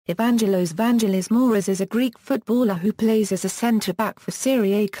Evangelos Vangelis Moras is a Greek footballer who plays as a centre-back for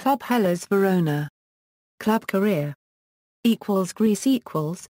Serie A club Hellas Verona. Club career Greece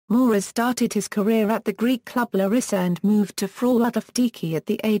Moras started his career at the Greek club Larissa and moved to Froadafdiki at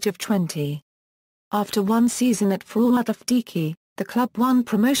the age of 20. After one season at Froadafdiki, the club won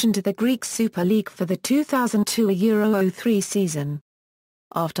promotion to the Greek Super League for the 2002-03 season.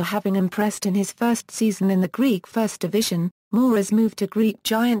 After having impressed in his first season in the Greek First Division, Moras moved to Greek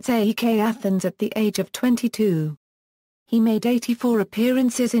giants AEK Athens at the age of 22. He made 84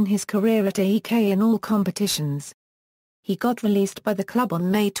 appearances in his career at AEK in all competitions. He got released by the club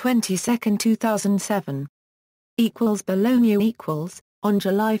on May 22, 2007. Bologna On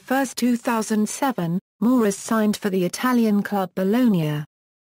July 1, 2007, Moras signed for the Italian club Bologna.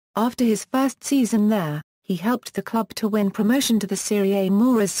 After his first season there, he helped the club to win promotion to the Serie A.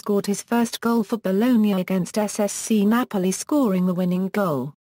 Moras scored his first goal for Bologna against SSC Napoli, scoring the winning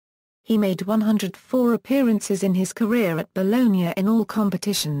goal. He made 104 appearances in his career at Bologna in all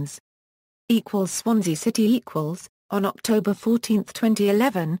competitions. Swansea City On October 14,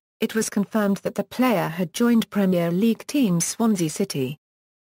 2011, it was confirmed that the player had joined Premier League team Swansea City.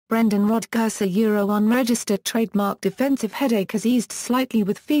 Brendan Rodgers, a unregistered trademark defensive headache has eased slightly,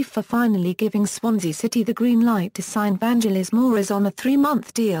 with FIFA finally giving Swansea City the green light to sign Vangelis Moras on a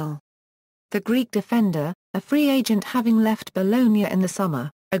 3-month deal. The Greek defender, a free agent having left Bologna in the summer,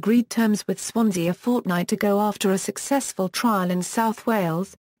 agreed terms with Swansea a fortnight ago after a successful trial in South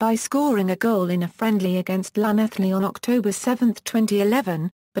Wales, by scoring a goal in a friendly against Llanelli on October 7, 2011,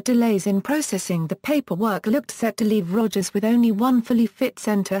 but delays in processing the paperwork looked set to leave Rodgers with only one fully fit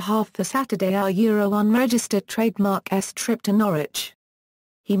centre-half for Saturday. Our unregistered trademark trip to Norwich.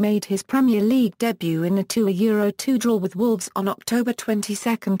 He made his Premier League debut in a 2-2 draw with Wolves on October 22,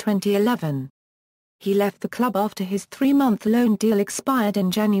 2011. He left the club after his 3-month loan deal expired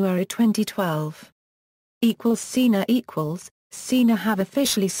in January 2012. Cena have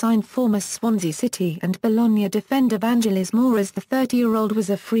officially signed former Swansea City and Bologna defender Vangelis Moras. The 30-year-old was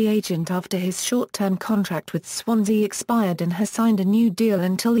a free agent after his short-term contract with Swansea expired and has signed a new deal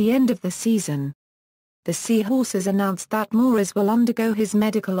until the end of the season. The Seahorses announced that Moras will undergo his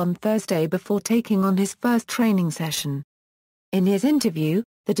medical on Thursday before taking on his first training session. In his interview,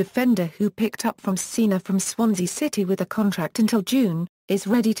 the defender, who picked up from Cena from Swansea City with a contract until June, is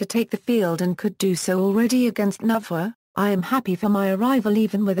ready to take the field and could do so already against Nuvwa. I am happy for my arrival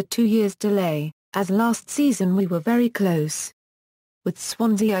even with a 2 years delay, as last season we were very close. With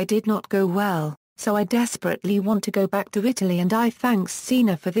Swansea I did not go well, so I desperately want to go back to Italy and I thanks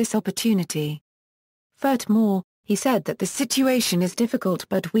Cena for this opportunity. Furthermore, he said that the situation is difficult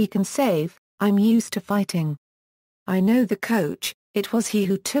but we can save. I'm used to fighting. I know the coach, it was he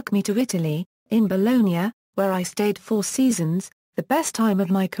who took me to Italy, in Bologna, where I stayed 4 seasons, the best time of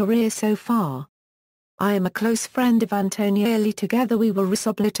my career so far. I am a close friend of Antonielli. Together we were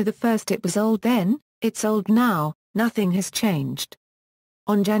Risobla to the first. It was old then, it's old now, nothing has changed.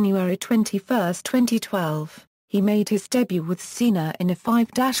 On January 21, 2012, he made his debut with Cena in a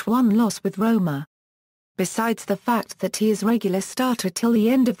 5-1 loss with Roma. Besides the fact that he is regular starter till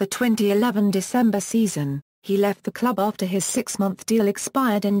the end of the 2011 December season, he left the club after his 6-month deal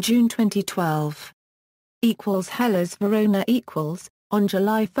expired in June 2012. Hellas Verona On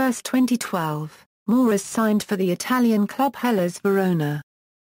July 1, 2012. Moras signed for the Italian club Hellas Verona.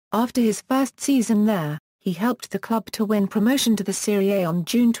 After his first season there, he helped the club to win promotion to the Serie A on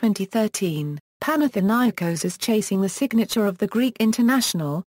June 2013. Panathinaikos is chasing the signature of the Greek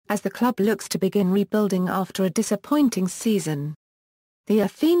international, as the club looks to begin rebuilding after a disappointing season. The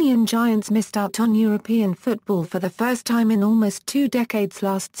Athenian Giants missed out on European football for the first time in almost 2 decades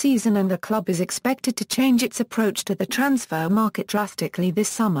last season, and the club is expected to change its approach to the transfer market drastically this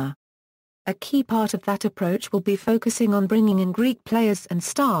summer. A key part of that approach will be focusing on bringing in Greek players and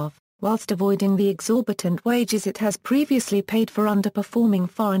staff, whilst avoiding the exorbitant wages it has previously paid for underperforming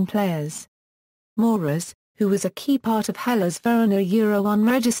foreign players. Moras, who was a key part of Hellas Verona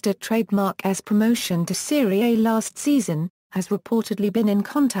unregistered trademark's promotion to Serie A last season, has reportedly been in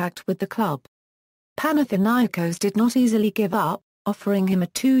contact with the club. Panathinaikos did not easily give up, offering him a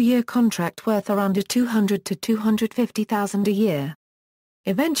 2-year contract worth around $200,000 to $250,000 a year.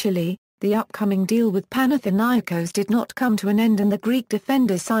 Eventually, the upcoming deal with Panathinaikos did not come to an end and the Greek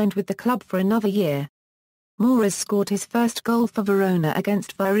defender signed with the club for another year. Moras scored his first goal for Verona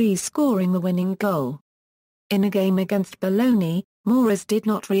against Varese, scoring the winning goal. In a game against Bologna, Moras did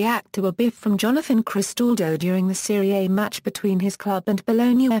not react to a biff from Jonathan Cristaldo during the Serie A match between his club and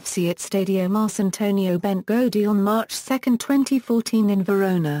Bologna FC at Stadio Marcantonio Bentgodi on March 2, 2014 in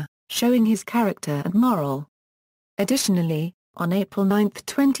Verona, showing his character and moral. Additionally, on April 9,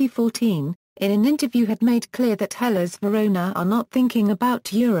 2014, in an interview had made clear that Hellas Verona are not thinking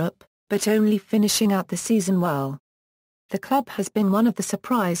about Europe, but only finishing out the season well. The club has been one of the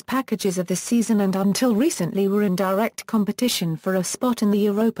surprise packages of the season and until recently were in direct competition for a spot in the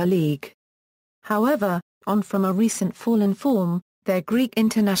Europa League. However, on from a recent fall in form, their Greek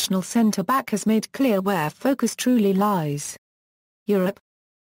international centre-back has made clear where focus truly lies. Europe.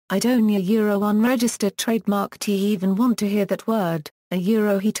 I don't need a Euro unregistered trademark to even want to hear that word, a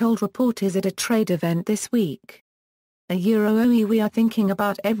Euro, he told reporters at a trade event this week. A Euro only we are thinking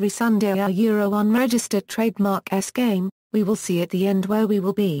about every Sunday, our Euro unregistered trademark game, we will see at the end where we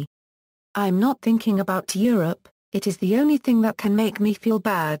will be. I'm not thinking about Europe, it is the only thing that can make me feel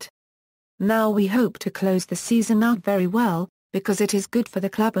bad. Now we hope to close the season out very well, because it is good for the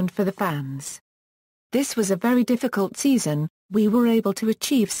club and for the fans. This was a very difficult season, we were able to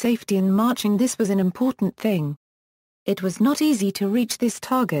achieve safety in March and this was an important thing. It was not easy to reach this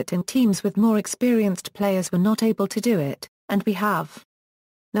target and teams with more experienced players were not able to do it, and we have.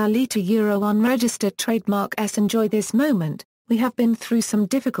 Now let a Euro unregistered trademark enjoy this moment, we have been through some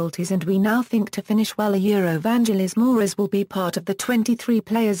difficulties and we now think to finish well. A Euro Vangelis Moras will be part of the 23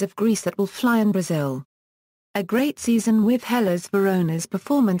 players of Greece that will fly in Brazil. A great season with Hellas Verona's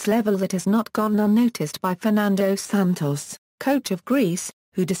performance level that has not gone unnoticed by Fernando Santos, coach of Greece,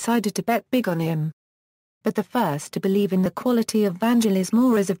 who decided to bet big on him. But the first to believe in the quality of Vangelis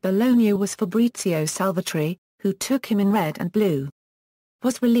Moras of Bologna was Fabrizio Salvatore, who took him in red and blue.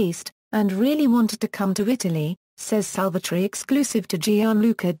 Was released, and really wanted to come to Italy, says Salvatore exclusive to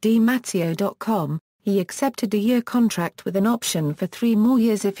GianlucaDiMatteo.com, he accepted a year contract with an option for 3 more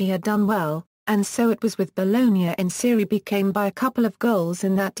years if he had done well. And so it was with Bologna in Serie B came by a couple of goals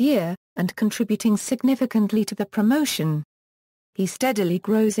in that year, and contributing significantly to the promotion. He steadily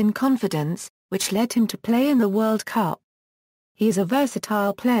grows in confidence, which led him to play in the World Cup. He is a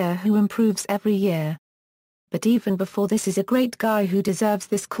versatile player who improves every year. But even before this is a great guy who deserves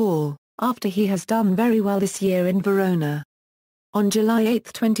this call, after he has done very well this year in Verona. On July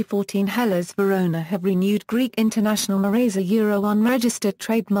 8, 2014, Hellas Verona have renewed Greek international Moras a Euro unregistered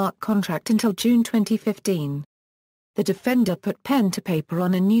trademark contract until June 2015. The defender put pen to paper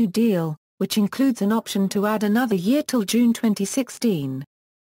on a new deal, which includes an option to add another year till June 2016.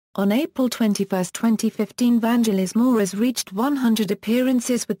 On April 21, 2015, Vangelis Moras reached 100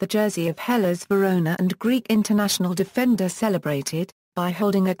 appearances with the jersey of Hellas Verona and Greek international defender celebrated by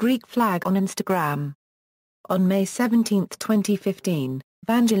holding a Greek flag on Instagram. On May 17, 2015,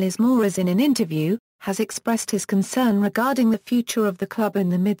 Vangelis Moras in an interview, has expressed his concern regarding the future of the club in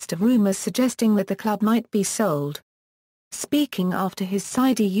the midst of rumours suggesting that the club might be sold. Speaking after his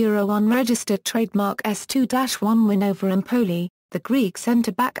side Euro unregistered trademark S2-1 win over Empoli, the Greek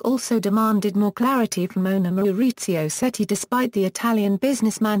centre-back also demanded more clarity from owner Maurizio Setti despite the Italian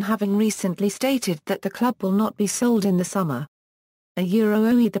businessman having recently stated that the club will not be sold in the summer. A Euro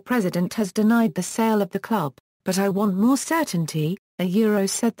only the president has denied the sale of the club, but I want more certainty, a Euro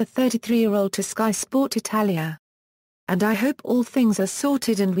said the 33-year-old to Sky Sport Italia. And I hope all things are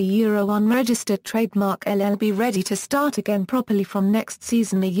sorted and we Euro unregistered trademark LLB ready to start again properly from next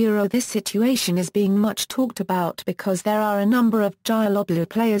season. A Euro this situation is being much talked about because there are a number of Gialloblue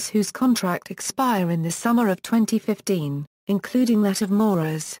players whose contract expire in the summer of 2015, including that of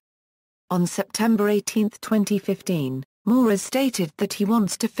Moras. On September 18, 2015, Moras stated that he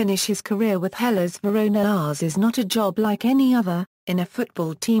wants to finish his career with Hellas Verona. Ours is not a job like any other, in a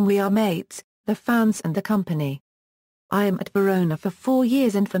football team we are mates, the fans and the company. I am at Verona for 4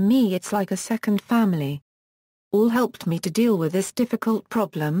 years and for me it's like a second family. All helped me to deal with this difficult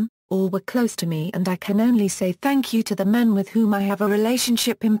problem, all were close to me and I can only say thank you to the men with whom I have a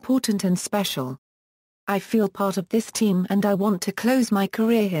relationship important and special. I feel part of this team and I want to close my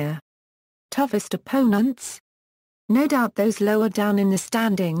career here. Toughest opponents? No doubt those lower down in the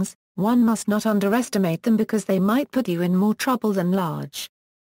standings, one must not underestimate them because they might put you in more trouble than large.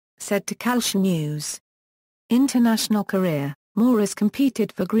 Said to Calcio News. International career, Moras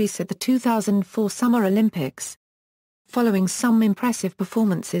competed for Greece at the 2004 Summer Olympics. Following some impressive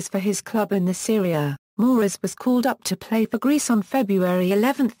performances for his club in the Serie A, Moras was called up to play for Greece on February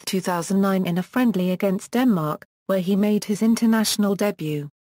 11, 2009 in a friendly against Denmark, where he made his international debut.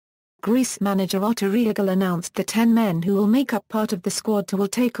 Greece manager Otto Rehagel announced the 10 men who will make up part of the squad will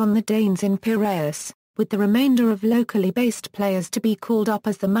take on the Danes in Piraeus, with the remainder of locally based players to be called up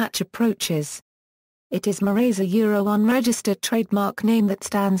as the match approaches. It is Moras a Euro unregistered trademark name that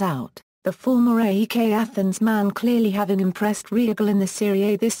stands out, the former AEK Athens man clearly having impressed Rehagel in the Serie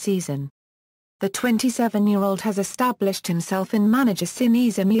A this season. The 27-year-old has established himself in manager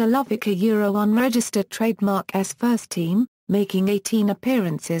Sinisa Mihajlovic a Euro unregistered trademark first team, making 18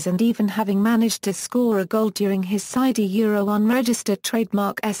 appearances and even having managed to score a goal during his side Euro unregistered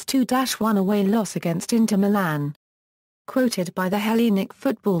trademark S2-1 away loss against Inter Milan. Quoted by the Hellenic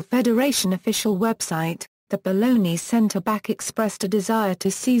Football Federation official website, the Bolognese centre-back expressed a desire to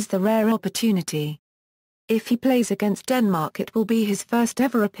seize the rare opportunity. If he plays against Denmark, it will be his first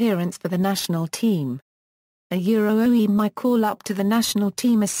ever appearance for the national team. A Euro my call-up to the national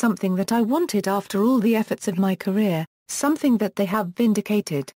team is something that I wanted after all the efforts of my career, something that they have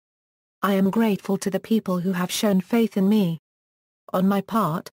vindicated. I am grateful to the people who have shown faith in me. On my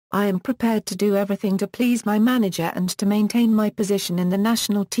part, I am prepared to do everything to please my manager and to maintain my position in the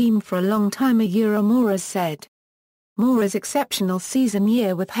national team for a long time, Euro Moras said. Moras' exceptional season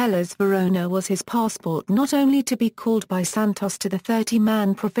year with Hellas Verona was his passport not only to be called by Santos to the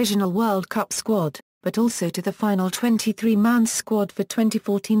 30-man provisional World Cup squad, but also to the final 23-man squad for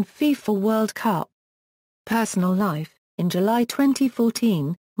 2014 FIFA World Cup. Personal life: in July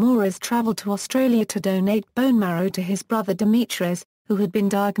 2014, Moras travelled to Australia to donate bone marrow to his brother Dimitris, who had been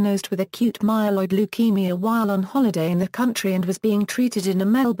diagnosed with acute myeloid leukemia while on holiday in the country and was being treated in a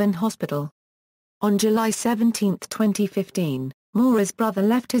Melbourne hospital. On July 17, 2015, Moras' brother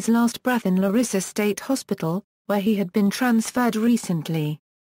left his last breath in Larissa State Hospital, where he had been transferred recently.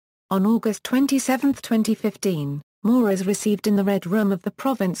 On August 27, 2015, Moras received in the Red Room of the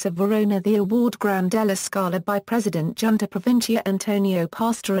province of Verona the award Gran della Scala by President Junta Provincia Antonio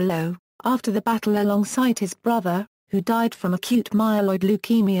Pastorello, after the battle alongside his brother, who died from acute myeloid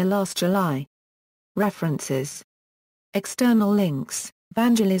leukemia last July. References. External links: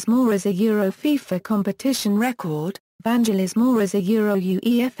 Vangelis Moras a Euro FIFA competition record, Vangelis Moras a Euro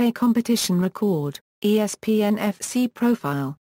UEFA competition record, ESPN FC profile.